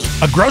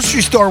A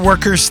grocery store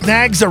worker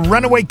snags a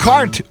runaway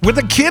cart with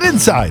a kid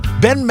inside.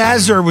 Ben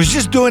Mazur was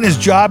just doing his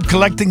job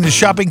collecting the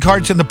shopping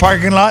carts in the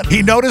parking lot.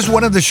 He noticed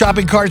one of the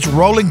shopping carts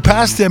rolling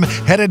past him,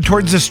 headed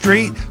towards the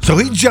street, so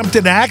he jumped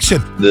into action.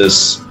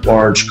 This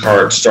large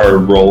cart started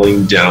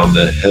rolling down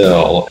the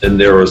hill, and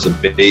there was a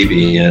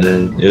baby in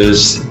it. It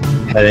was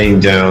heading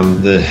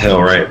down the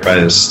hill right by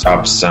the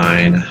stop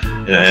sign.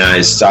 And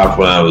I stopped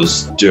what I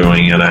was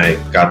doing, and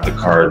I got the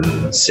cart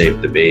and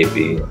saved the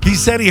baby. He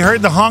said he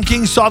heard the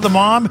honking, saw the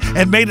mom,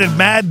 and made a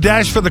mad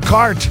dash for the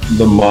cart.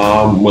 The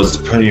mom was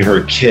putting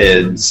her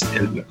kids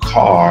in the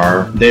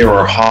car. They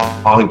were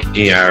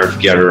honking at her to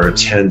get her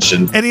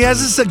attention. And he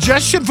has a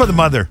suggestion for the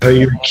mother. Put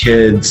your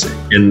kids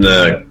in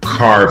the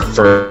car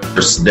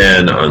first,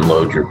 then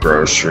unload your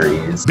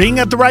groceries. Being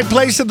at the right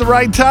place at the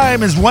right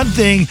time is one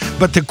thing,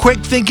 but the quick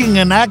thinking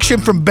and action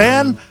from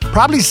Ben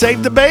probably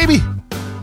saved the baby.